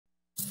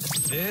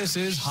This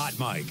is Hot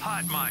Mike.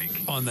 Hot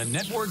Mike. On the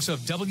networks of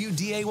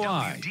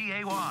WDAY.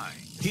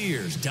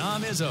 Here's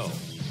Dom Izzo.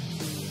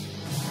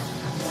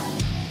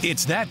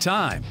 It's that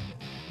time.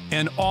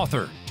 An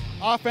author.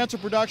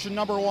 Offensive production,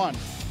 number 1.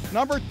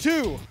 Number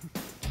 2.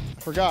 I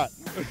forgot.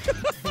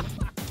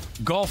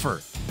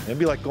 Golfer. It'd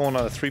be like going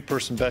on a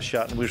 3-person best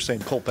shot, and we were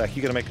saying, Kolpack,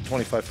 you got to make a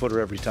 25-footer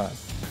every time.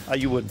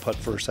 You wouldn't putt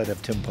first. I'd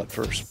have Tim putt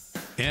first.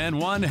 And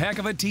one heck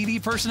of a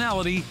TV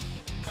personality.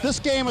 This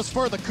game is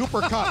for the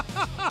Cooper Cup.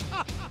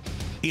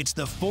 It's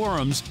the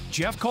Forum's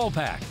Jeff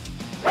Kolpack.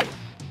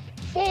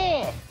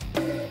 4!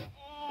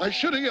 I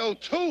should have yelled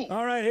 2.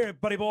 All right, here,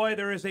 buddy boy.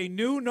 There is a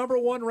new number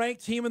 1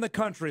 ranked team in the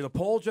country. The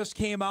poll just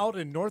came out,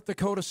 and North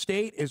Dakota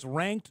State is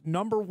ranked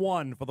number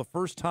 1 for the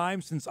first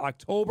time since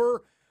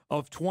October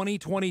of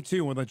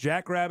 2022. When the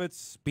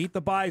Jackrabbits beat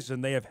the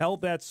Bison, they have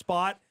held that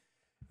spot,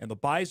 and the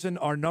Bison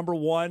are number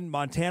 1.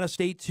 Montana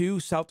State 2,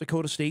 South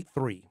Dakota State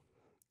 3.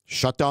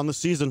 Shut down the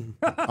season.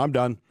 I'm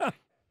done.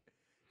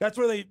 That's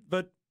where they.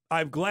 But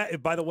I'm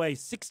glad. By the way,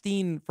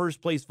 16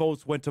 first-place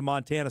votes went to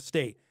Montana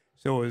State.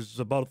 So it was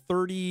about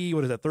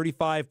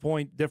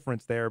 35-point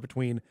difference there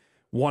between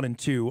 1 and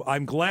 2.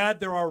 I'm glad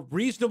there are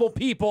reasonable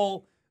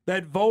people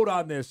that vote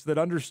on this, that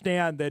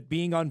understand that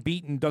being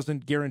unbeaten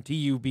doesn't guarantee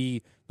you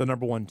be the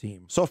number 1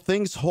 team. So if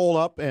things hold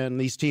up and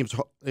these teams,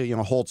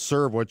 hold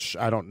serve, which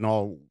I don't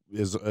know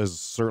is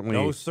certainly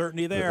no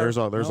certainty there. There's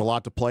a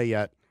lot to play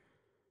yet.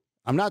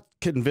 I'm not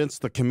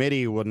convinced the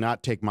committee would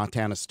not take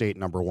Montana State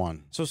number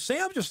 1. So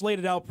Sam just laid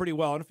it out pretty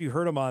well. I don't know if you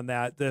heard him on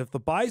that. If the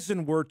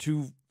Bison were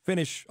to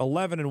finish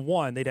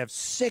 11-1, they'd have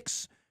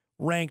 6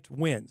 ranked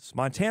wins.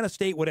 Montana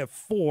State would have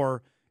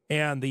 4,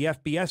 and the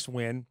FBS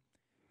win.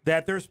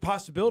 That there's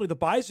possibility the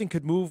Bison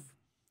could move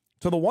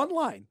to the 1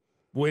 line,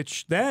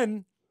 which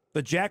then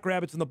the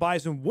Jackrabbits and the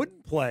Bison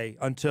wouldn't play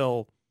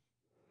until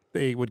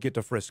they would get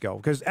to Frisco.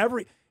 Because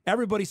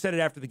everybody said it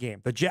after the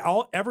game.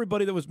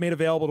 Everybody that was made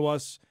available to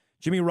us,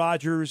 Jimmy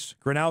Rogers,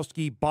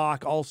 Gronowski,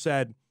 Bach, all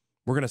said,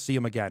 we're going to see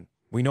him again.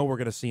 We know we're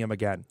going to see him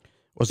again.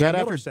 Was that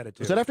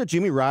after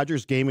Jimmy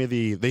Rogers gave me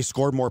the they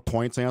scored more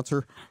points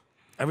answer?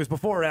 It was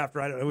before or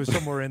after. It was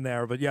somewhere in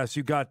there. But, yes,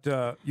 you got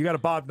a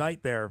Bob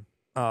Knight there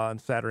on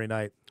Saturday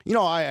night.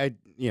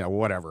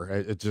 Whatever.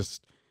 It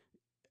just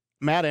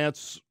Matt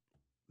Ants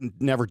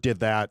never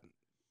did that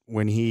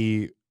when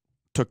he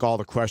took all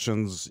the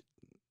questions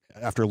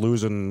after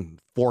losing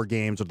 4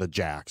 games of the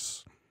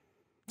Jacks.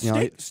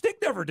 Stig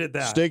never did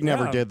that. Stig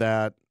never did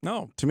that.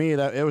 No. To me,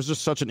 that it was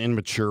just such an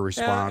immature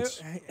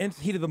response. In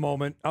heat of the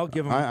moment, I'll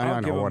give him. I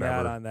know,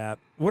 whatever. That on that.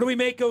 What do we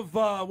make of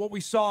what we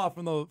saw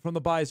from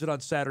the Bison on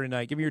Saturday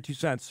night? Give me your 2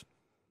 cents.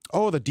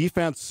 Oh, the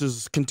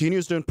defense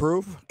continues to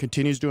improve,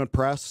 continues to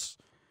impress.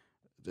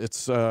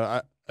 It's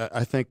I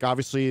think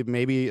obviously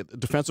maybe the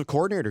defensive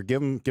coordinator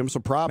give him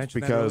some props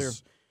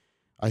because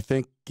I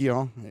think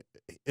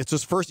it's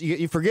his first.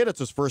 You forget it's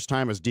his first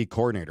time as D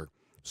coordinator.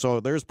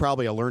 So there's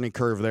probably a learning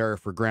curve there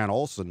for Grant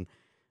Olson.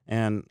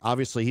 And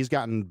obviously he's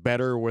gotten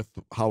better with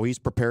how he's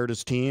prepared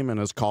his team and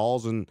his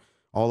calls and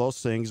all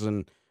those things.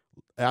 And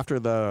after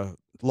the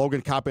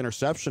Logan Kopp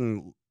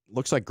interception,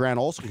 looks like Grant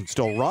Olson can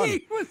still run.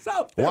 He was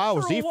out there wow, for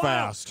was he a while.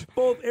 fast.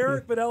 Both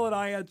Eric Bedell and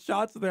I had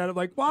shots of that. I'm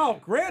like, wow,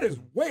 Grant is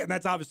way. And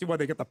that's obviously why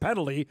they get the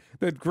penalty.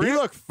 That Grant, he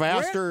looked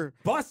faster.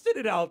 Grant busted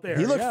it out there.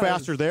 He looked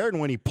faster there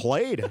than when he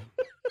played.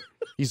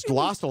 He's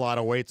lost a lot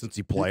of weight since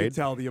he played. You can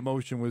tell the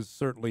emotion was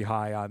certainly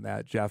high on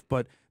that, Jeff.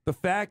 But the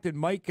fact that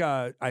Mike,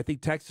 I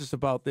think, texted us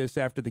about this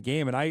after the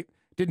game, and I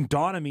didn't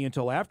dawn on me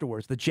until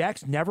afterwards. The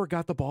Jacks never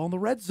got the ball in the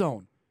red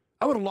zone.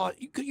 I would have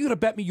lost. You could have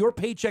bet me your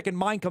paycheck and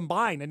mine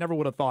combined. I never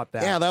would have thought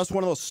that. Yeah, that was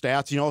one of those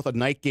stats. With a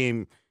night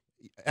game,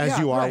 as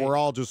you are, we're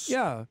all just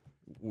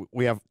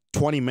we have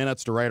 20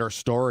 minutes to write our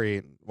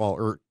story.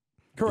 Well,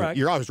 correct.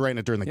 You're always writing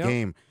it during the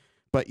game.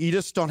 But you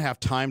just don't have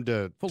time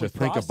to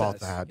think about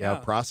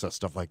that, process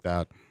stuff like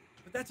that.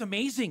 But that's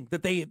amazing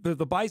that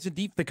the Bison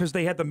deep because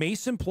they had the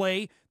Mason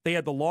play, they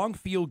had the long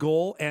field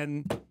goal,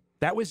 and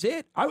that was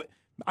it.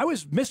 I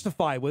was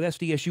mystified with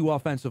SDSU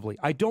offensively.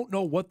 I don't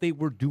know what they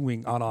were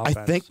doing on offense.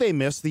 I think they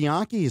missed the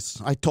Yankees.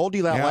 I told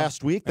you that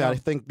last week that I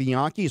think the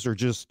Yankees are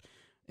just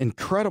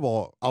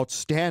incredible,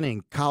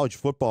 outstanding college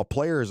football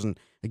players. And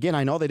again,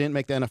 I know they didn't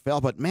make the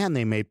NFL, but man,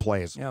 they made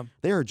plays. Yeah.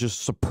 They are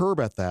just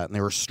superb at that, and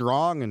they were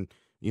strong and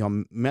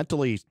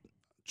mentally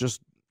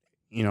just,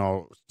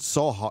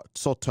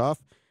 so tough.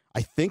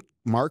 I think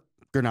Mark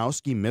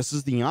Gronowski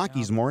misses the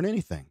Yankees more than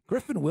anything.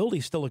 Griffin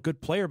Wilde's still a good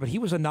player, but he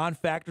was a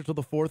non-factor till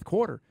the 4th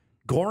quarter.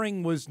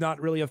 Goring was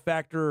not really a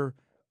factor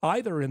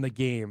either in the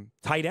game.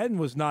 Tight end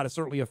was not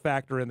certainly a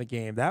factor in the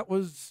game. That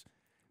was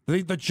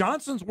the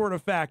Johnsons weren't a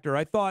factor.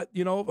 I thought,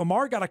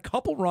 Amar got a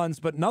couple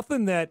runs, but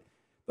nothing that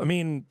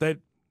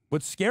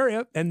would scare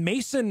you. And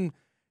Mason,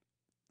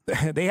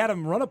 they had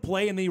him run a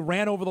play, and they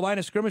ran over the line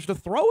of scrimmage to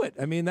throw it.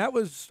 I mean, that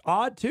was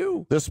odd,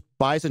 too. This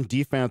Bison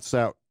defense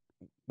that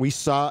we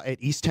saw at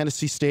East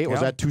Tennessee State,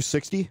 was that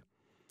 260?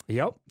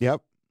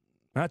 Yep.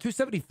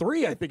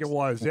 273, I think it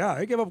was. Yeah,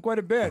 they gave up quite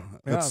a bit.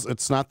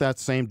 It's not that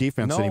same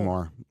defense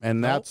anymore.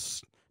 And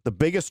that's the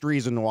biggest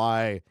reason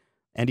why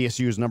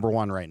NDSU is number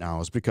one right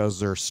now is because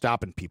they're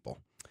stopping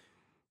people.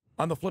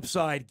 On the flip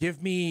side,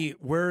 give me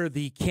where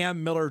the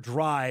Cam Miller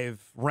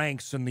drive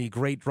ranks in the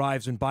great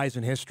drives in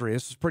Bison history.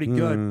 This is pretty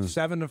good.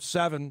 7 of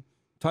 7,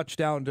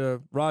 touchdown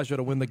to Raja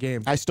to win the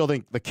game. I still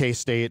think the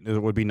K-State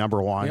would be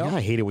number one. Yep.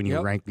 I hate it when you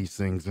Yep. rank these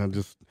things. I'm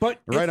just But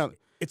right on.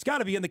 It's got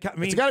to be in the. I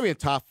mean, It's got to be in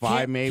top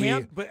 5,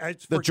 maybe. but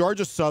it's The for-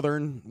 Georgia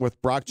Southern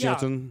with Brock yeah,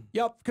 Jensen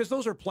Yep, because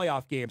those are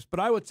playoff games. But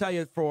I would tell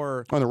you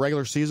for on the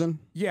regular season.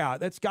 yeah,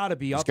 that's got to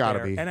be up gotta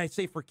there. be. And I'd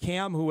say for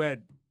Cam, who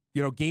had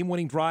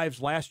game-winning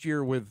drives last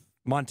year with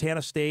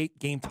Montana State,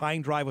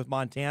 game-tying drive with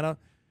Montana.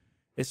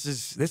 This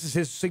is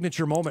his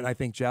signature moment, I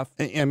think, Jeff.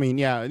 I mean,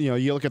 yeah,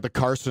 you look at the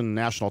Carson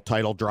national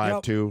title drive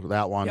Yep. too.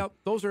 That one. Yep,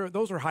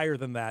 those are higher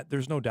than that.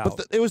 There's no doubt.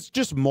 But it was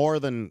just more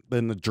than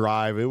the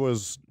drive. It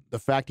was the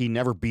fact he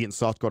never beat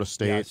South Dakota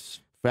State.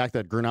 Yes. The fact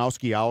that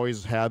Gronowski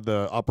always had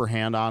the upper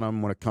hand on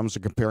him when it comes to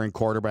comparing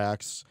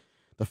quarterbacks.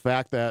 The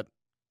fact that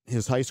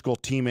his high school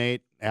teammate,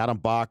 Adam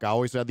Bach,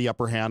 always had the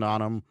upper hand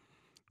on him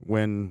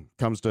when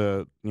it comes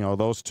to,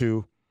 those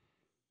two.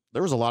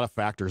 There was a lot of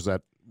factors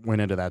that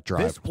went into that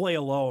drive. This play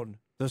alone,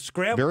 the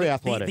scramble, Very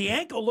athletic. The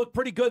ankle looked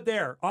pretty good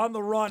there on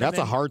the run. That's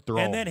a hard throw.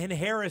 And then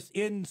Harris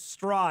in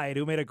stride,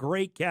 who made a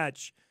great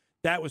catch.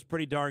 That was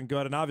pretty darn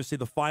good. And obviously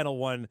the final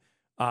one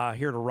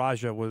here to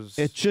Raja was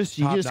you just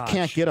top-notch.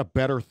 can't get a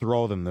better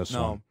throw than this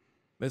No, one.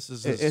 this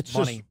is It's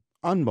money. just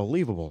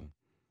unbelievable.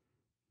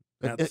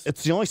 That's-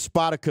 It's the only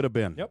spot it could have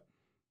been. Yep.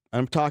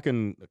 I'm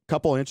talking a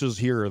couple inches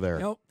here or there.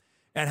 Yep.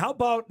 And how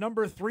about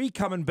number 3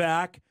 coming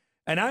back?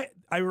 And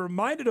I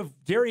reminded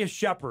of Darius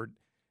Shepard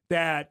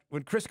that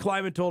when Chris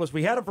Kleiman told us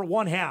we had him for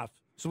one half,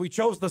 so we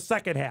chose the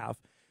second half.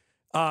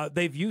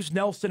 They've used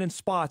Nelson in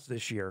spots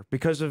this year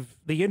because of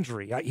the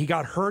injury. He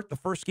got hurt the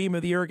first game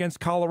of the year against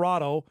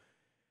Colorado,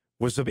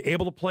 was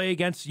able to play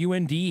against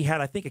UND,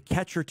 had, I think, a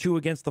catch or two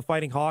against the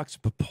Fighting Hawks.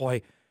 But,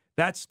 boy,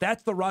 that's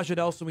the Raja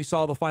Nelson we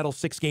saw the final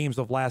 6 games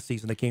of last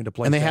season that came to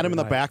play. And they had him in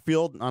the Saturday night.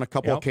 backfield on a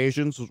couple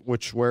occasions,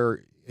 which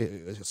were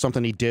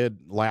something he did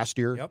last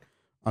year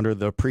under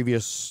the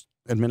previous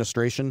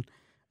administration.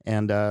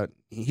 And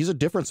he's a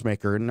difference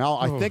maker. And now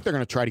I think they're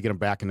going to try to get him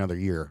back another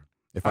year,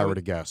 if I were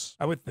to guess.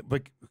 I would,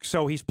 but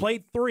so he's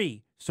played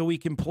 3, so he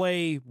can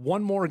play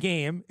one more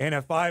game. And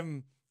if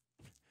I'm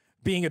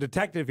being a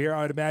detective here,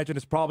 I would imagine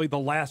it's probably the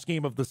last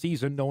game of the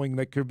season, knowing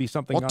that could be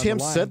something. Well, on Tim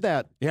the line. said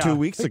that 2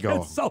 weeks ago.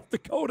 Against South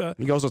Dakota.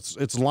 He goes,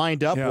 it's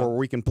lined up where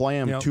we can play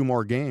him 2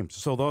 more games.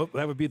 So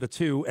that would be the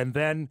 2, and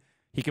then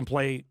he can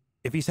play,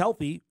 if he's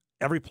healthy,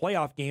 every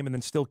playoff game, and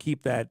then still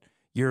keep that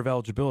year of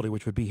eligibility,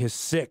 which would be his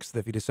 6th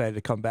if he decided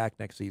to come back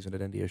next season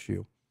at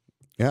NDSU.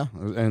 Yeah,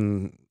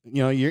 and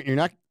you're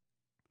not.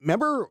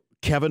 Remember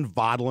Kevin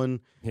Vodlin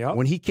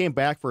when he came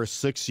back for a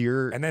 6th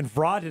year, and then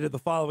Vrod did it the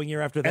following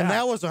year after that, and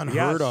that was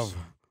unheard of.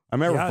 I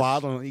remember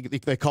Vodlin;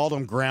 they called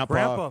him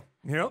Grandpa.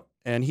 Yep.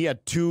 And he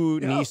had 2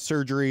 knee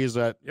surgeries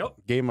that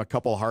gave him a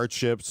couple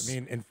hardships. I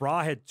mean, and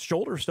Vrod had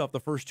shoulder stuff the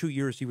first 2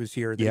 years he was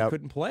here that he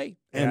couldn't play,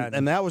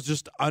 and that was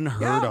just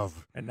unheard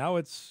of. And now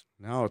it's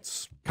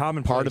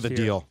common part of the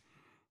deal.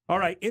 All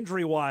right,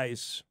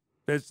 injury-wise,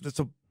 there's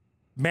a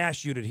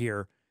mash unit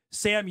here.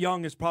 Sam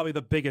Young is probably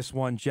the biggest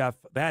one, Jeff.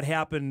 That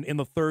happened in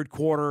the 3rd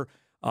quarter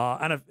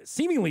on a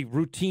seemingly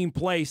routine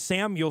play.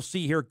 Sam, you'll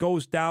see here,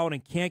 goes down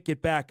and can't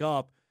get back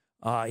up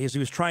as he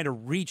was trying to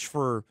reach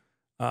for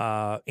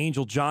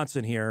Angel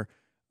Johnson here.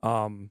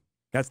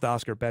 That's the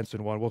Oscar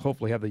Benson one. We'll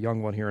hopefully have the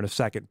Young one here in a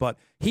second. But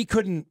he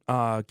couldn't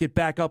get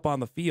back up on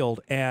the field,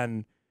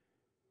 and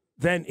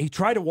then he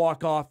tried to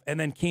walk off and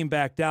then came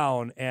back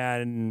down,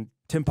 and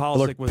Tim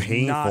Polisic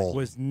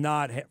was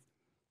not.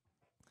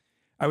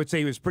 I would say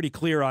he was pretty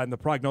clear on the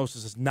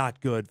prognosis is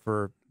not good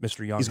for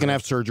Mr. Young. He's going to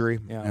have surgery,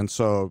 and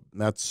so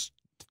that's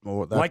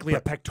likely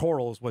a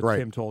pectoral is what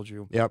Tim told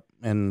you. Yep,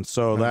 and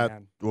so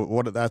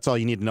that's all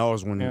you need to know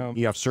is when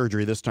you have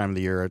surgery this time of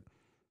the year.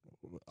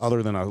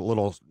 Other than a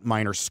little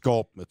minor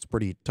scope, it's a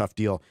pretty tough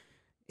deal.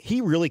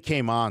 He really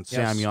came on,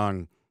 Sam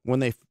Young, when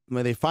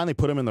they finally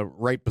put him in the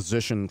right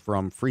position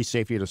from free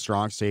safety to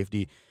strong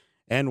safety.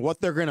 And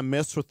what they're going to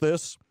miss with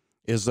this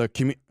is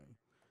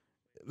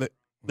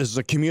this is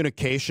a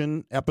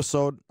communication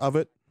episode of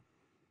it,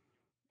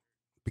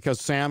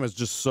 because Sam is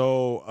just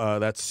so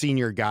that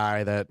senior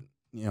guy that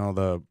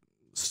the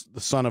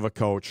son of a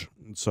coach,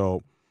 and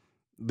so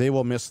they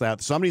will miss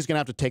that. Somebody's going to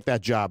have to take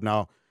that job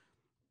now.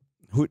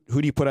 Who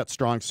do you put at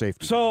strong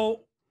safety?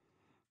 So,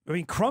 I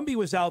mean, Crumby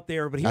was out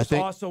there, but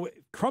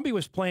Crumby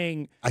was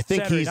playing. I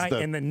think Saturday he's night the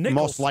in the nickel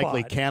most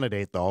likely spot.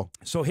 candidate, though.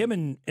 So him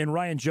and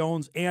Ryan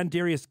Jones and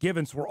Darius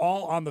Givens were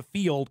all on the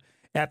field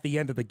at the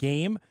end of the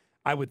game.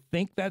 I would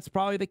think that's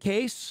probably the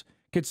case,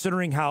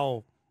 considering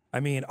how,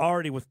 I mean,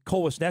 already with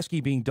Cole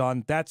Wisniewski being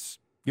done,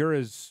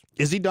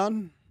 Is he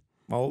done?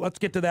 Well, let's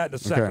get to that in a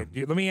second.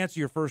 Okay. Let me answer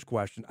your first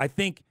question. I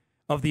think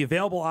of the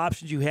available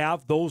options you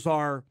have, those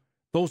are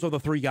the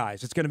 3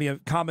 guys. It's going to be a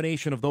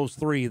combination of those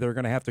 3 that are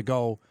going to have to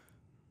go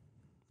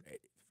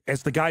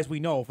as the guys we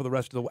know for the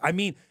rest of the. I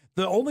mean,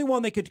 the only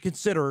one they could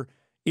consider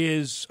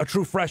is a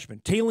true freshman.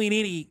 Taylor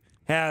Needy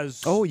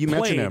has you played.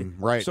 mentioned him,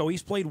 right. So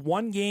he's played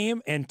one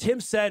game, and Tim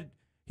said,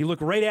 he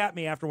looked right at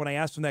me after when I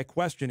asked him that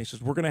question. He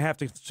says, we're going to have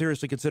to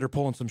seriously consider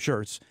pulling some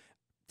shirts.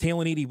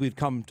 Taylor Needy would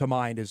come to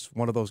mind as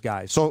one of those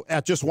guys. So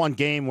at just one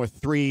game with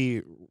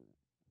three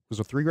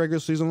regular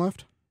season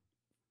left?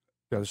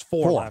 Yeah, there's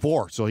four left.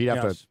 Four. So he'd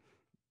have to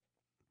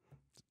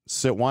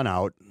sit one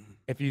out.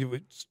 If you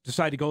would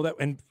decide to go that,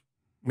 and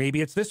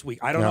maybe it's this week.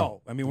 I don't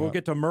know. I mean, we'll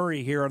get to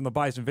Murray here on the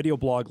Bison video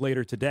blog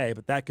later today,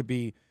 but that could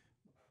be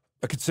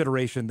a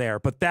consideration there.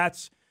 But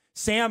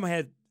Sam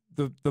had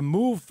the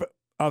move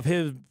of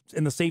his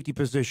in the safety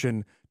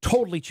position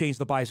totally changed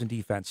the Bison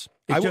defense.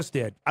 It just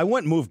did. I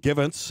wouldn't move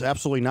Givens.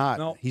 Absolutely not.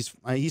 No.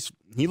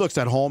 He looks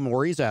at home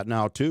where he's at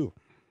now too.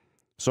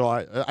 So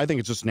I think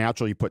it's just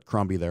natural you put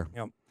Crumby there.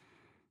 Yep.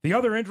 The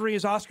other injury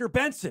is Oscar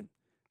Benson.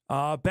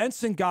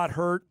 Benson got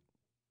hurt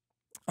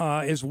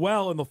as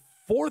well in the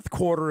fourth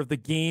quarter of the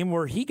game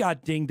where he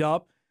got dinged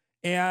up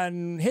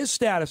and his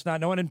status not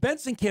known. And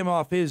Benson came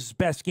off his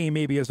best game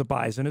maybe as a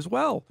Bison as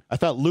well. I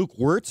thought Luke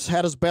Wirtz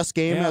had his best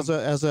game in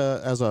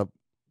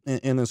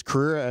his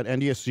career at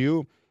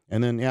NDSU.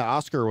 And then,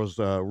 Oscar was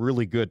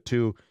really good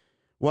too.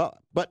 Well,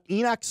 but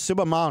Enoch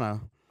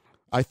Sibamana,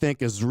 I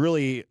think, has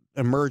really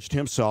emerged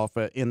himself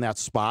in that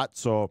spot.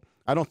 So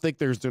I don't think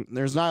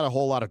there's not a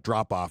whole lot of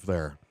drop-off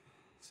there.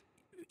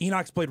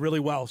 Enoch's played really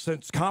well.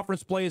 Since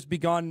conference play has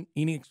begun,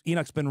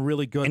 Enoch's been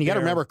really good. And you got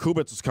to remember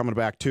Kubitz is coming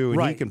back too,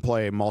 and he can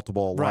play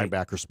multiple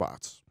linebacker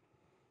spots.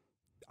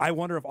 I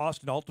wonder if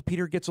Austin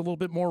Altapeter gets a little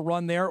bit more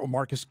run there, or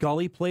Marcus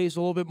Gully plays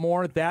a little bit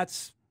more.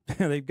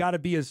 They've got to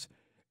be as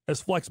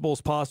flexible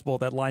as possible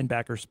at that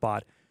linebacker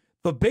spot.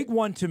 The big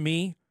one to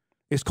me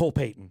is Cole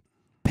Payton.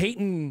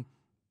 Payton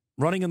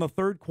running in the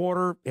third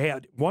quarter, he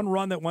had one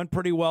run that went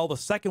pretty well. The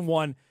second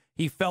one,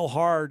 he fell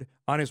hard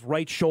on his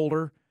right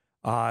shoulder.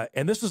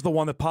 And this is the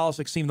one that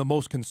Polisic seemed the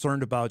most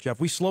concerned about, Jeff.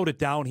 We slowed it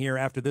down here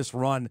after this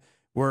run,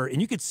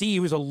 and you could see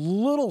he was a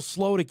little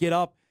slow to get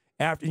up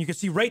after, and you could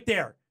see right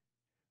there,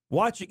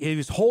 watching, he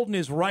was holding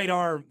his right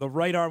arm, the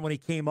right arm when he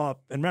came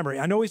up. And remember,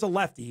 I know he's a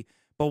lefty,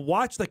 but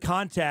watch the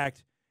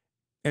contact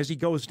as he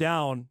goes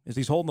down, as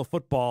he's holding the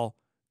football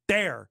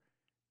there.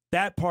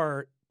 That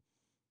part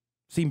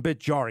seemed a bit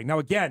jarring. Now,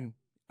 again,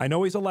 I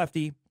know he's a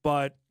lefty,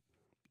 but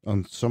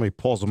somebody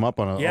pulls him up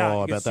on a,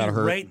 I bet that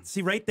hurt.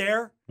 See right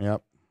there?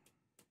 Yep.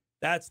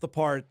 That's the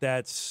part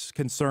that's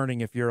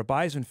concerning if you're a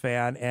Bison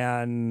fan,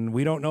 and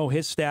we don't know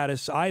his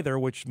status either,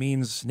 which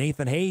means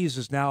Nathan Hayes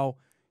is now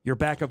your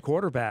backup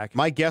quarterback.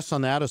 My guess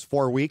on that is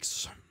 4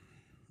 weeks.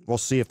 We'll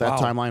see if that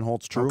timeline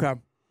holds true. Okay.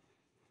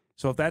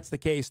 So if that's the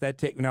case,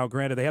 now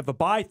granted they have the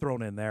bye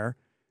thrown in there,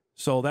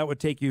 so that would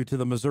take you to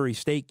the Missouri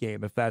State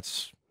game if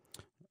that's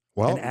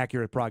an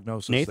accurate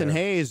prognosis. Nathan there.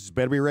 Hayes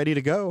better be ready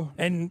to go.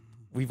 And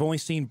we've only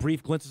seen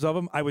brief glimpses of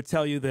him. I would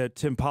tell you that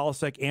Tim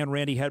Polisic and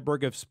Randy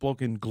Hedberg have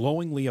spoken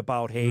glowingly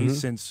about Hayes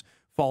since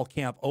fall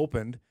camp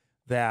opened,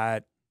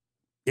 that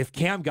if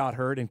Cam got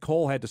hurt and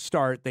Cole had to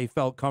start, they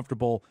felt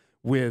comfortable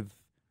with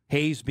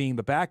Hayes being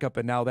the backup,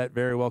 and now that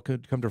very well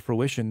could come to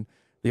fruition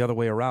the other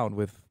way around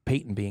with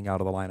Peyton being out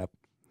of the lineup.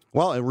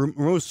 Well, it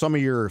removes some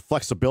of your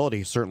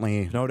flexibility,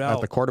 certainly, no doubt,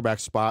 at the quarterback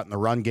spot and the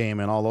run game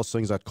and all those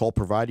things that Cole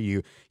provided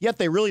you. Yet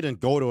they really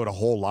didn't go to it a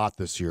whole lot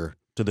this year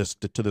to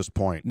this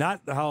point. Not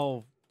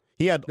how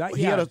he had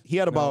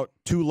about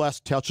 2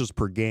 less touches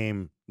per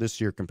game this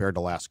year compared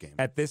to last game.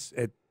 At this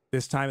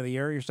time of the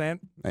year, you're saying?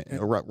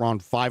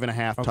 Around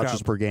 5.5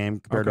 touches per game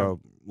compared to a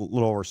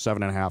little over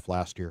 7.5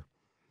 last year.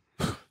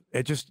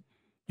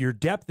 Your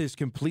depth is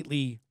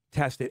completely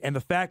tested, and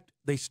the fact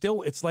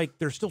it's like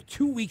they're still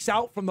 2 weeks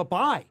out from the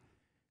bye.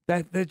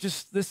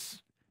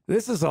 This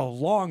is a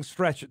long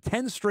stretch,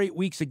 10 straight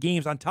weeks of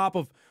games on top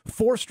of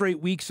 4 straight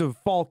weeks of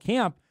fall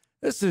camp.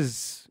 This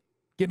is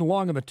getting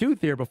long in the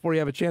tooth here before you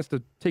have a chance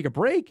to take a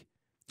break.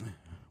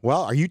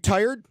 Well, are you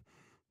tired?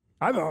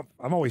 I'm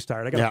always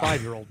tired. I got a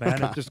 5-year-old,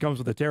 man. It just comes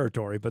with the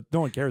territory, but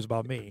no one cares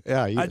about me.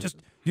 Yeah,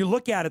 you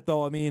look at it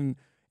though. I mean,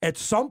 at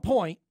some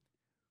point,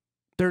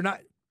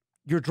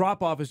 your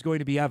drop-off is going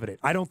to be evident.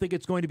 I don't think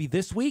it's going to be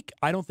this week.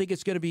 I don't think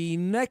it's going to be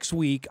next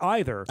week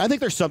either. I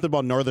think there's something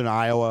about Northern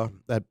Iowa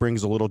that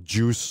brings a little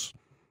juice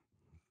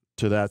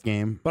to that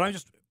game. But I'm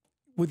just,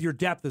 with your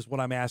depth is what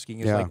I'm asking.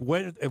 Is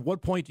at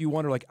what point do you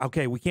wonder, like,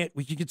 okay,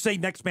 you could say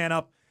next man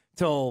up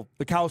till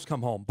the cows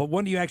come home, but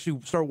when do you actually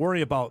start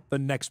worrying about the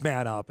next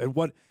man up? And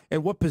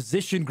what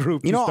position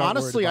group?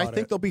 Honestly, I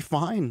think they'll be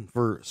fine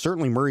for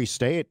certainly Murray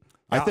State.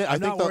 I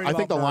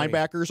think the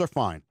linebackers are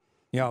fine.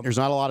 Yeah, there's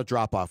not a lot of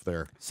drop off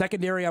there.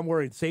 Secondary, I'm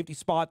worried. Safety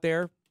spot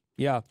there.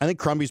 Yeah, I think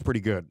Crumby's pretty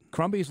good.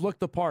 Crumby's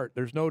looked the part.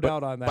 There's no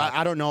doubt on that. But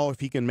I don't know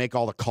if he can make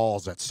all the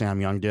calls that Sam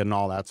Young did and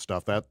all that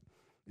stuff. That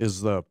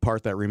is the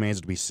part that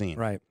remains to be seen.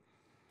 Right.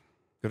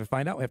 Going to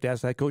find out. We have to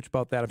ask that coach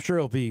about that. I'm sure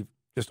he'll be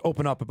just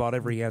open up about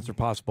every answer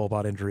possible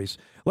about injuries.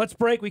 Let's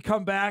break. We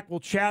come back. We'll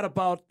chat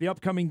about the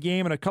upcoming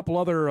game and a couple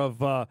other of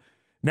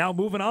now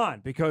moving on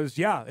because,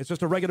 it's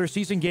just a regular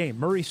season game.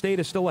 Murray State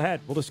is still ahead.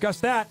 We'll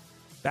discuss that.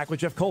 Back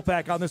with Jeff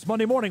Kolpack on this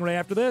Monday morning right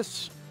after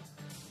this.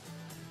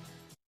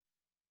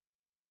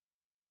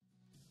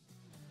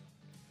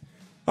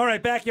 All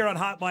right, back here on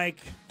Hot Mic.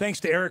 Thanks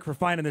to Eric for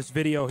finding this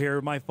video here.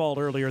 My fault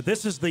earlier.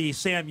 This is the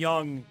Sam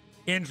Young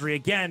injury.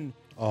 Again,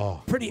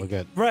 pretty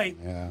good. Right.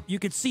 Yeah. You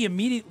could see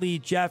immediately,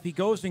 Jeff, he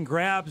goes and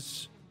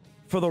grabs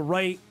for the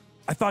right,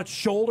 I thought,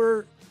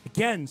 shoulder.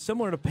 Again,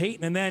 similar to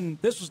Peyton. And then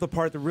this was the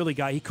part that really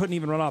he couldn't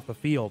even run off the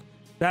field.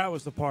 That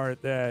was the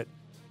part that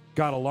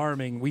got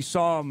alarming. We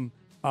saw him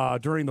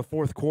during the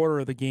fourth quarter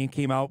of the game,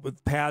 came out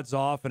with pads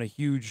off and a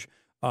huge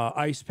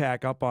ice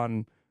pack up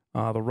on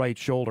the right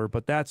shoulder.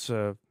 But that's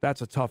a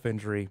tough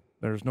injury.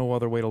 There's no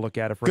other way to look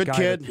at it. For Good a guy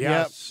kid.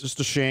 Yeah, just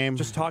a shame.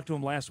 Just talked to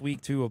him last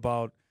week, too,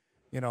 about,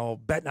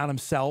 betting on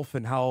himself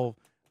and how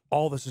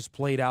all this is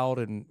played out.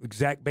 And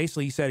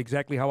basically, he said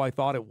exactly how I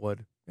thought it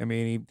would. I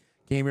mean, he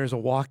came here as a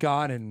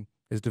walk-on and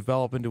has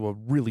developed into a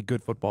really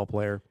good football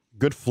player.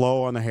 Good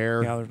flow on the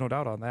hair. Yeah, there's no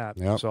doubt on that.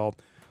 Yep. So,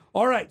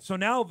 all right. So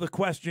now the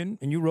question,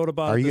 and you wrote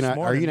about Are you this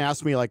morning. going to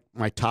ask me like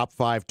my top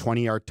 5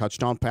 20-yard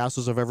touchdown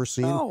passes I've ever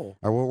seen? No.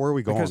 Or where are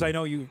we going? Because I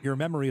know your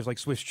memory is like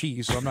Swiss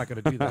cheese, so I'm not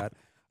going to do that.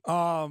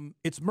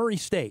 It's Murray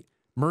State.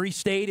 Murray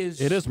State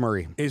is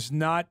Murray. Is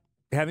not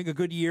having a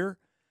good year.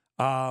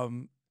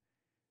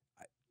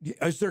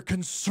 Is there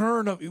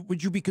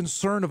would you be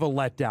concerned of a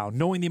letdown,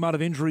 knowing the amount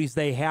of injuries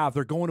they have?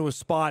 They're going to a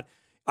spot.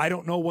 I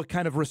don't know what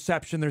kind of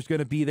reception there's going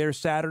to be there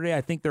Saturday.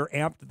 I think they're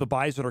amped at the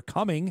buys that are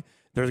coming.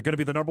 They're going to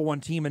be the number one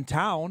team in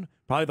town.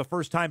 Probably the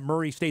first time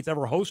Murray State's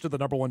ever hosted the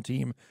number one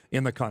team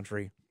in the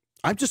country.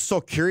 I'm just so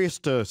curious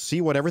to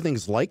see what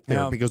everything's like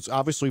there because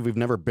obviously we've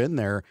never been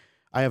there.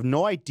 I have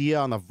no idea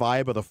on the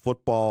vibe of the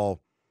football,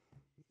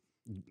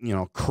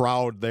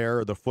 crowd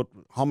there.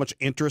 How much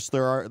interest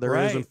there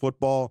is in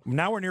football.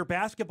 Now we're near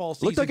basketball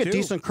season. Looked like a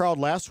decent crowd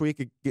last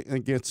week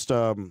against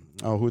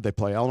who'd they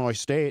play? Illinois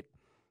State.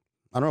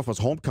 I don't know if it was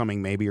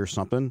homecoming maybe or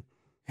something,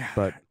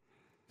 but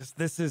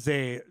this is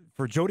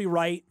for Jody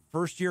Wright,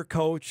 first-year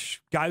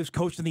coach, guy who's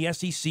coached in the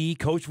SEC,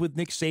 coached with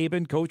Nick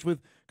Saban, coached with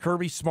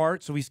Kirby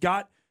Smart. So he's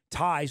got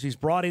ties. He's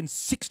brought in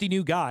 60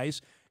 new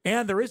guys,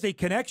 and there is a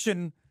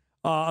connection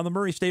on the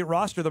Murray State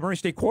roster. The Murray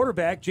State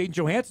quarterback, Jaden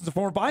Johansson's a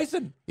former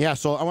Bison. Yeah,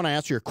 so I want to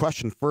answer your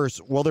question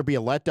first. Will there be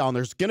a letdown?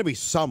 There's going to be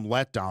some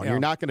letdown. Yeah. You're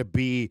not going to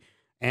be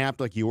amped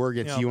like you were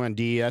against UND.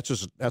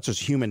 That's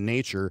just human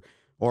nature,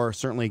 or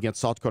certainly against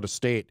South Dakota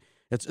State.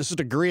 It's a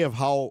degree of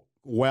how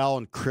well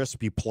and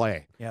crisp you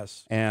play.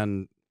 Yes.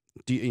 And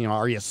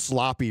are you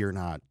sloppy or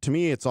not? To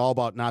me, it's all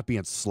about not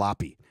being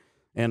sloppy.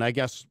 And I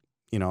guess,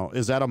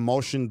 is that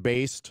emotion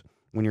based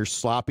when you're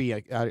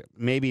sloppy?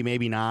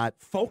 Maybe not.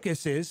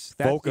 Focus is.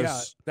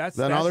 Focus. That's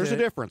there's it. a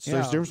difference. Yeah.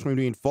 There's a difference between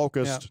being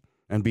focused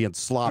and being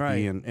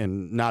sloppy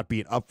and not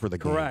being up for the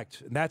game.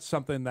 Correct. And that's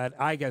something that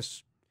I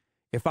guess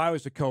if I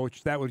was a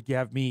coach, that would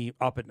have me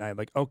up at night.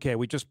 Like, okay,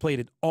 we just played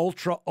an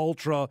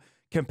ultra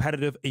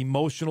competitive,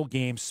 emotional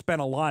game,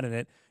 spent a lot in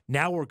it.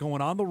 Now we're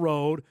going on the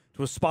road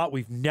to a spot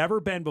we've never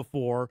been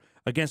before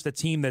against a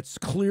team that's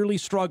clearly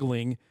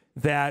struggling,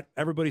 that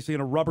everybody's going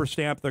to rubber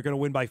stamp they're going to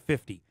win by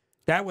 50.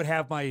 That would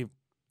have I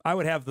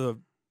would have the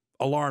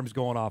alarms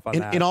going off on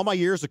that. In all my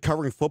years of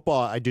covering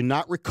football, I do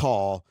not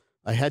recall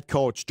a head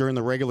coach during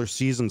the regular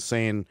season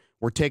saying,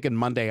 we're taking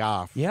Monday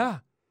off. Yeah.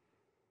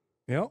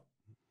 Yep.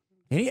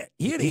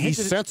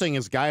 He's sensing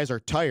his guys are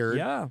tired.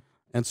 Yeah.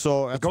 And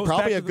so that's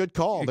probably a good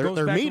call.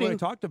 They're meeting. What I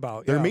talked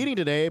about. They're meeting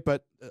today,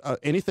 but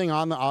anything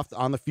on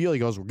the field,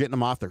 he goes, we're getting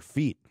them off their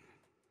feet.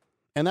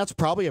 And that's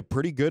probably a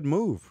pretty good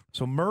move.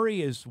 So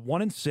Murray is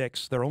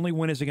 1-6. Their only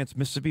win is against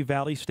Mississippi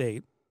Valley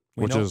State.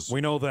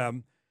 We know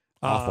them.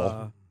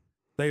 Awful.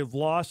 They've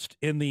lost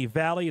in the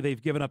Valley.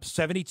 They've given up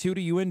 72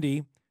 to UND.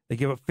 They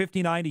gave up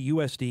 59 to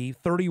USD,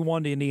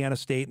 31 to Indiana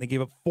State, and they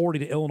gave up 40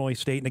 to Illinois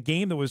State. In a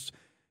game that was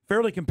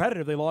fairly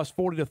competitive, they lost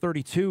 40 to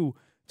 32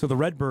 to the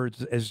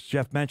Redbirds, as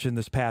Jeff mentioned,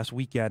 this past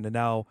weekend, and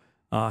now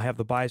have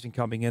the Bison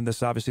coming in. This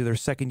is obviously their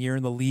second year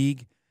in the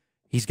league.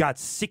 He's got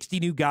 60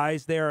 new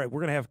guys there.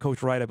 We're going to have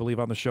Coach Wright, I believe,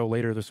 on the show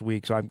later this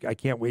week, so I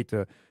can't wait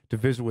to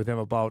visit with him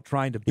about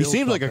trying to build. He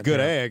seems like a good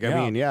there. egg.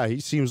 I mean, he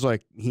seems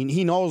like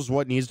he knows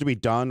what needs to be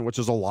done, which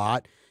is a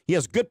lot. He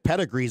has good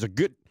pedigree. He's a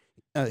good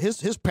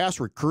his past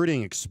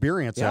recruiting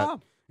experience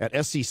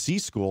at SEC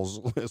schools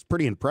is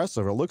pretty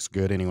impressive. It looks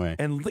good anyway.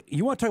 And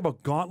you want to talk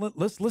about gauntlet?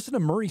 Let's listen to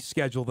Murray's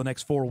schedule the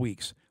next 4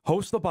 weeks.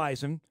 Host the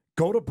Bison,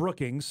 go to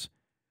Brookings,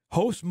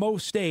 host Mo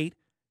State,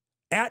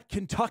 at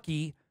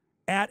Kentucky,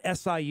 at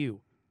SIU.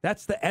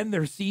 That's the end of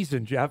their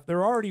season, Jeff.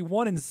 They're already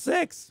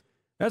 1-6.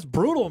 That's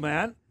brutal,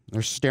 man.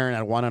 They're staring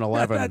at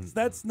 1-11.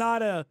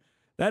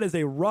 That is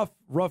a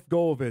rough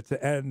go of it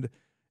to end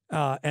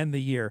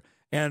the year.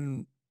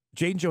 And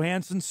Jaden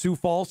Johansson, Sioux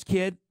Falls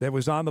kid that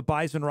was on the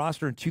Bison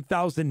roster in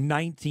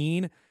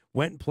 2019,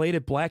 went and played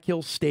at Black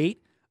Hills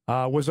State,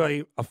 was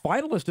a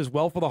finalist as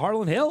well for the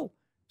Harlan Hill.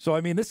 So,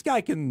 I mean, this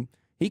guy can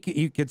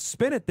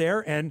spin it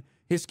there, and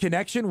his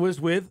connection was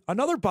with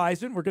another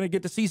Bison. We're going to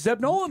get to see Zeb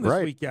Nolan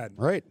this weekend.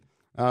 Right.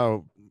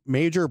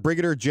 Major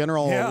Brigadier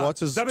General,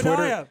 what's his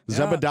Twitter?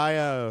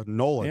 Zebediah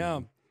Nolan.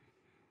 Yeah.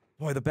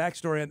 Boy, the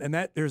backstory, and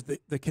that there's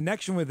the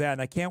connection with that,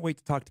 and I can't wait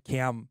to talk to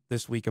Cam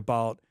this week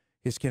about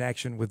his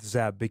connection with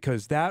Zeb,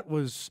 because that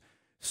was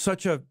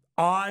such a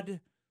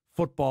odd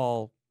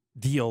football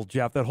deal,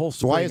 Jeff, that whole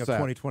spring of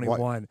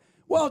 2021.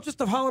 Well,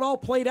 just of how it all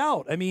played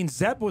out. I mean,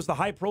 Zeb was the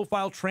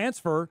high-profile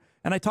transfer,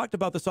 and I talked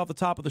about this off the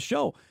top of the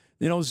show.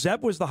 You know,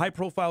 Zeb was the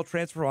high-profile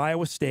transfer from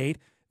Iowa State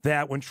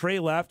that when Trey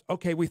left,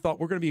 okay, we thought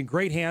we're going to be in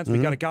great hands. We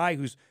got a guy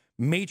who's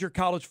major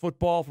college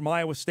football from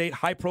Iowa State,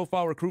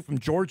 high-profile recruit from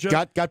Georgia.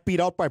 Got beat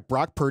out by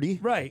Brock Purdy.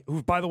 Right,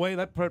 who, by the way,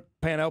 that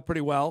panned out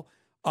pretty well.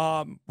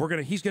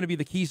 He's going to be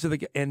the keys to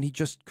the – and he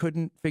just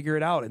couldn't figure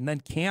it out. And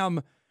then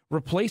Cam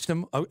replaced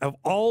him of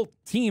all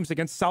teams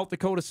against South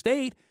Dakota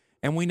State,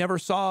 and we never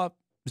saw –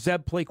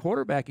 Zeb play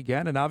quarterback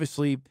again, and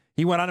obviously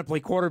he went on to play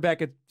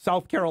quarterback at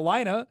South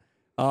Carolina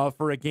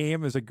for a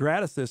game as a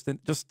grad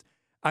assistant.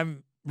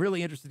 I'm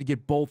really interested to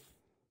get both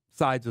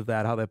sides of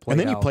that, how that played out.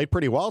 And then he played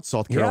pretty well at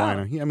South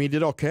Carolina. Yeah. I mean, he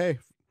did okay.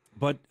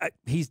 But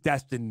he's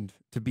destined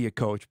to be a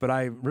coach. But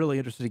I'm really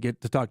interested to get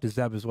to talk to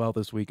Zeb as well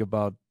this week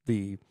about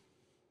the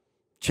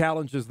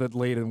challenges that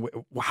laid in,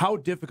 how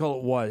difficult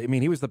it was. I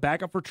mean, he was the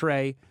backup for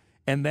Trey,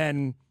 and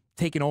then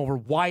taking over,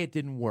 why it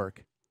didn't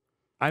work.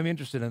 I'm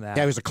interested in that.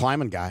 Yeah, he was a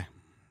Kleiman guy.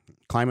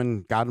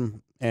 Kleiman got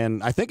him,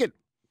 and I think it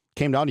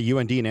came down to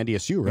UND and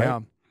NDSU, right? Yeah.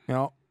 You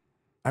know,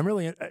 I'm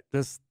really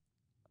just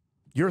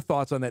your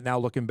thoughts on that now,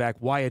 looking back,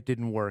 why it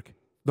didn't work.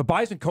 The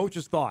Bison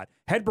coaches thought.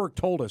 Hedberg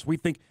told us we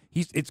think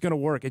it's going to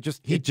work. He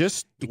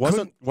just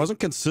wasn't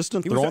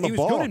consistent throwing the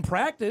ball. He was good in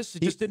practice. He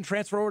just didn't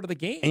transfer over to the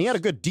game. And he had a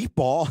good deep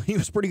ball. He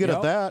was pretty good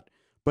at that.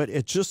 But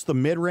it's just the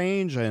mid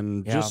range,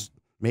 and just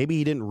maybe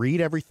he didn't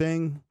read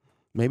everything.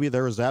 Maybe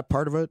there was that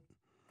part of it.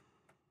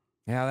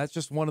 Yeah, that's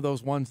just one of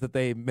those ones that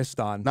they missed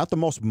on. Not the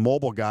most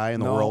mobile guy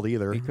in the world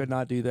either. He could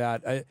not do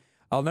that.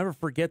 I'll never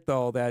forget,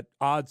 though, that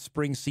odd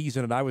spring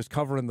season, and I was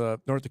covering the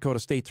North Dakota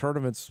State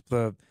tournaments,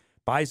 the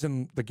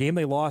Bison, the game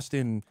they lost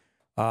in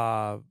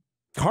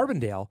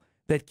Carbondale,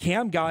 that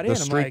Cam got in. The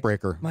streak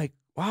breaker. I'm like,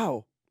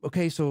 wow.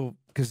 Okay, so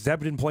because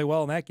Zeb didn't play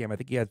well in that game. I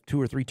think he had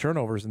 2 or 3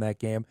 turnovers in that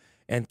game.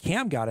 And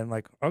Cam got in.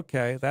 Like,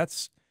 okay,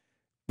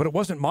 but it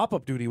wasn't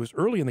mop-up duty. It was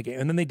early in the game.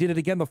 And then they did it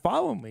again the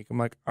following week. I'm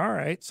like, all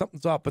right,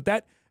 something's up. But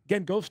that,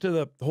 again, goes to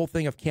the whole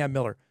thing of Cam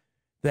Miller,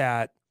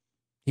 that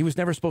he was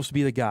never supposed to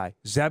be the guy.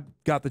 Zeb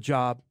got the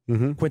job.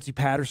 Quincy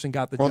Patterson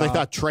got the job. Well, they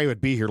thought Trey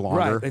would be here longer.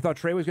 Right. They thought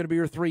Trey was going to be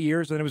here 3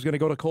 years, and then it was going to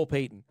go to Cole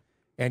Payton.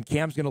 And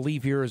Cam's going to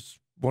leave here as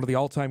one of the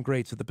all-time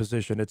greats at the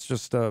position. It's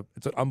just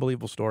it's an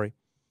unbelievable story.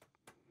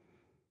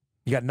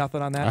 You got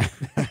nothing on that?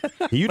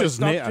 You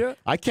just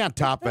I can't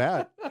top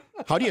that.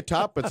 How do you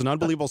top? It's an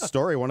unbelievable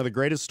story. One of the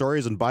greatest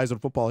stories in Bison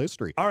football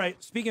history. All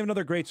right. Speaking of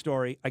another great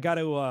story, I got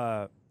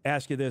to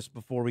ask you this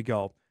before we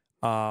go,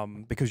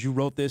 because you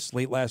wrote this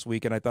late last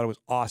week, and I thought it was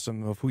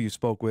awesome of who you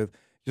spoke with.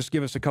 Just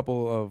give us a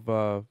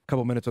couple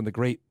minutes on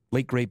the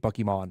late great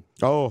Bucky Maughan.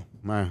 Oh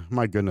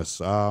my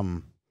goodness.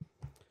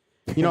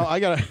 You know,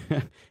 I gotta.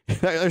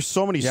 There's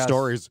so many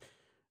stories,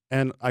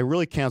 and I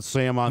really can't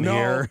say them on the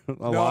air.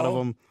 A lot of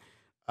them.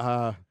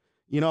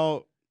 You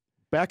know,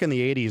 back in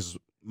the 80s,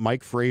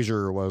 Mike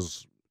Frazier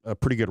was a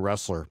pretty good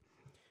wrestler.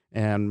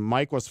 And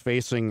Mike was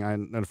facing,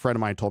 and a friend of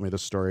mine told me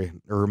this story,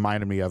 or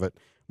reminded me of it.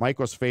 Mike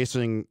was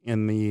facing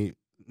in the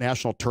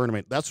national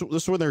tournament. This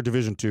was when they're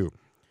Division II.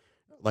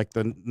 Like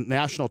the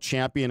national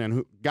champion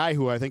and guy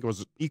who I think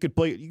you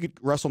could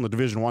wrestle in the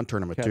Division I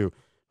tournament too,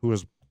 who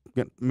was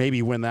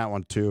maybe win that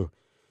one too.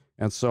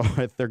 And so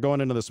they're going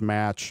into this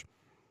match,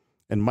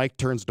 and Mike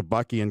turns to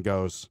Bucky and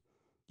goes,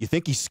 "You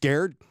think he's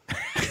scared?"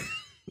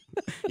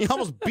 He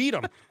almost beat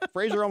him.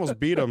 Frazier almost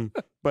beat him,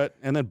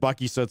 and then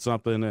Bucky said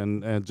something,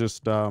 and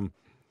just you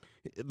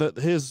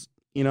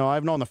know,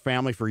 I've known the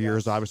family for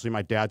years. Obviously,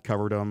 my dad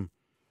covered him.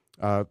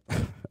 A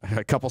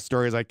couple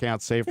stories I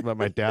can't say that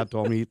my dad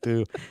told me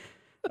too.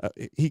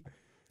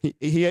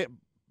 They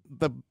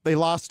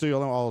lost to.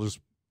 I'll just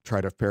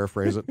try to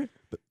paraphrase it.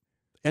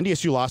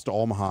 NDSU lost to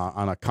Omaha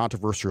on a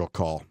controversial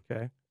call.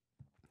 Okay.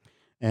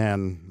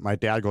 And my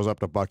dad goes up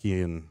to Bucky,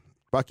 and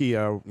Bucky,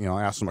 you know,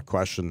 asks him a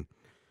question,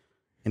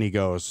 and he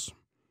goes,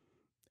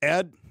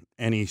 "Ed,"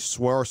 and he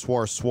swore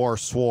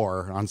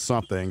on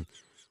something,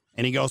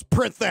 and he goes,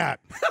 "Print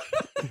that."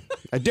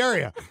 I dare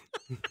you.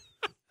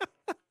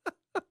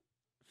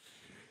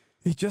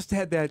 He just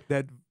had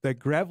that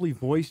gravelly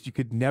voice you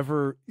could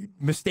never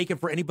mistake him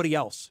for anybody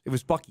else. It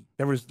was Bucky.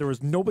 There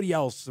was nobody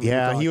else.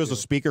 Yeah, he was a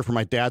speaker for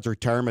my dad's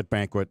retirement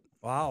banquet.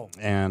 Wow.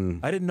 And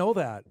I didn't know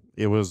that.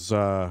 It was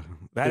that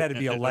had to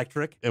be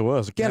electric. It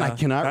was. Again, I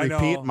cannot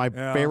repeat my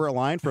favorite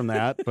line from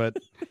that, but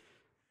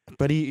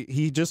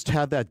he just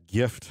had that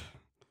gift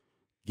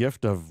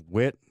of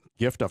wit,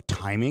 gift of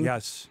timing.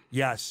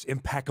 Yes,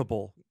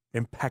 impeccable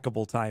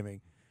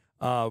timing.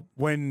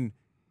 When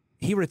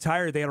he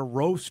retired, they had a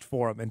roast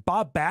for him. And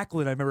Bob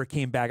Backlund, I remember,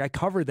 came back. I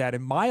covered that,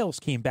 and Miles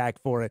came back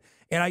for it.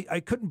 And I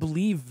couldn't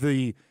believe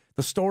the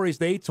stories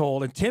they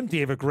told. And Tim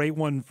gave a great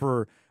one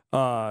for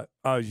in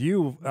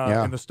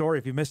the story.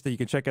 If you missed it, you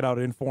can check it out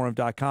at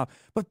inforum.com.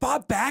 But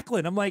Bob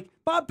Backlund, I'm like,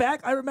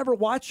 I remember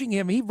watching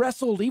him. He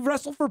wrestled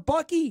for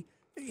Bucky.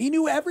 He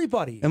knew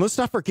everybody. And let's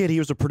not forget, he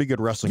was a pretty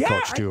good wrestling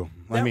coach, too.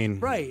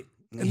 Right.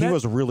 He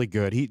was really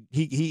good.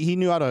 He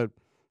knew how to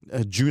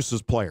juice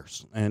his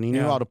players, and he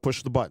knew how to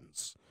push the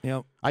buttons.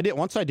 Yep.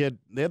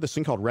 They had this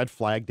thing called Red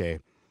Flag Day,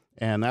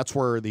 and that's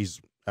where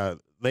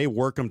they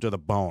work them to the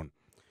bone.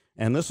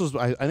 And this was,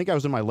 I think I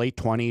was in my late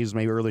 20s,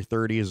 maybe early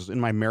 30s, in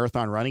my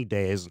marathon running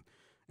days.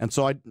 And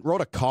so I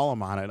wrote a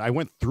column on it. I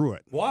went through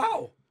it.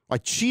 Wow. I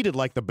cheated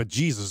like the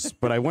bejesus,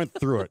 but I went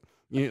through it.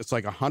 It's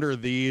like 100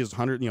 of these,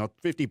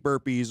 50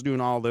 burpees,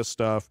 doing all this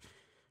stuff.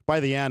 By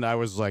the end, I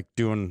was like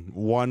doing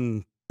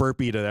one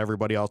burpee to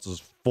everybody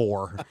else's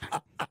 4.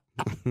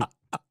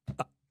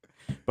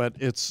 But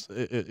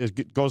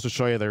it goes to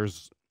show you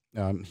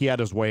he had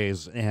his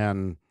ways,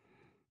 and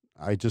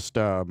I just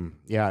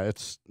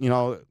it's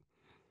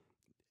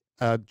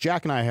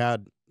Jack and I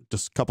had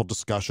just a couple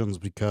discussions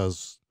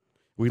because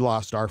we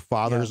lost our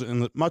fathers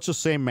in much the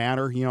same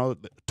manner.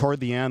 Toward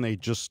the end,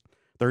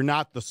 they're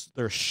not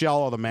their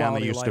shell of the man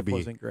Quality they used to be.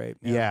 wasn't great.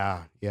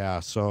 Yeah.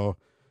 So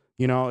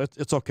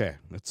it's okay.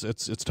 It's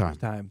time.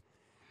 It's time.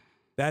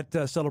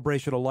 That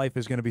celebration of life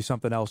is going to be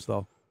something else,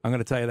 though. I'm going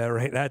to tell you that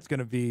right. That's going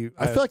to be.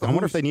 I feel like I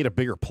wonder if they need a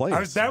bigger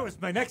place. That was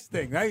my next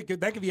thing. That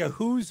could be a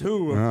who's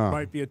who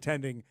might be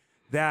attending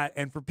that.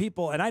 And for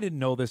people, and I didn't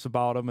know this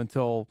about him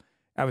until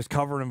I was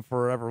covering him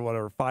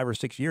for 5 or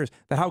 6 years.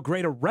 That how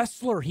great a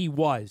wrestler he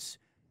was.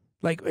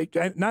 Like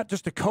not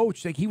just a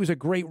coach. Like he was a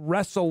great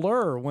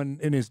wrestler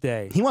in his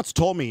day. He once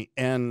told me,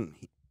 and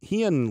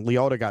he and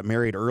Leota got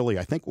married early.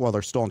 I think while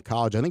they're still in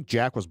college. I think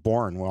Jack was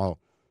born while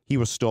he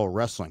was still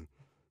wrestling.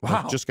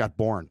 Wow. Like, just got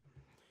born.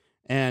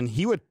 And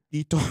he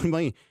told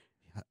me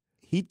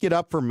he'd get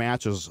up for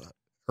matches,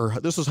 or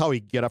this is how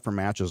he'd get up for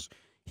matches.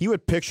 He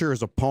would picture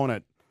his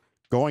opponent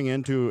going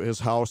into his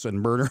house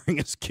and murdering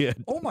his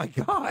kid. Oh my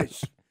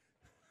gosh.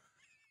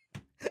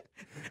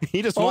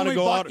 He just wanted to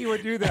go out. Only Bucky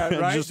would do that,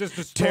 right? Just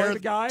destroy the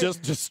guy?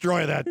 Just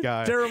destroy that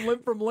guy. Tear him limb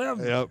from limb.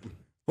 Yep.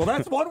 Well,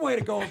 that's one way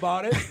to go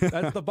about it.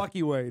 That's the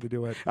Bucky way to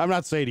do it. I'm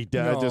not saying he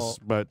did, No.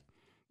 but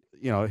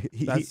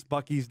that's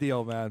Bucky's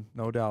deal, man.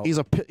 No doubt. He's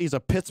a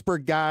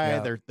Pittsburgh guy.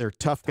 Yeah. They're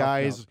tough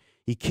guys.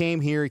 He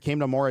came here. He came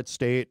to Morehead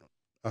State,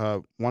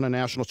 won a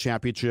national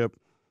championship.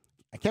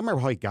 I can't remember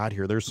how he got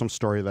here. There's some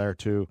story there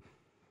too,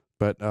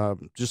 but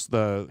and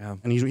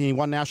he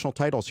won national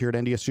titles here at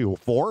NDSU.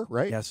 4,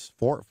 right? Yes,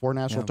 4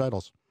 national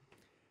titles.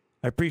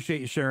 I appreciate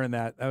you sharing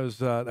that. That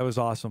was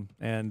awesome,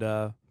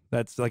 and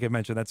that's like I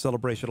mentioned, that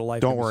celebration of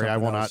life. Don't worry, I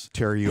will not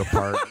tear you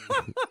apart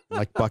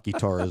like Bucky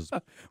tore his.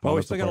 Well,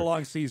 we still got a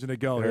long season to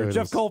go here.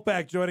 Jeff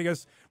Kolpack joining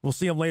us. We'll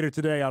see him later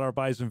today on our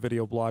Bison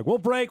video blog. We'll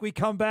break. We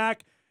come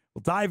back.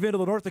 We'll dive into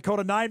the North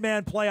Dakota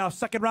 9-man playoff.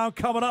 Second round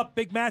coming up.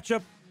 Big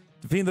matchup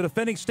between the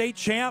defending state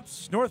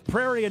champs, North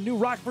Prairie and New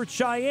Rockford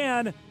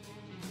Cheyenne.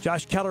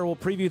 Josh Keller will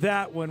preview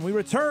that when we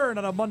return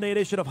on a Monday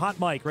edition of Hot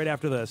Mike right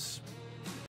after this.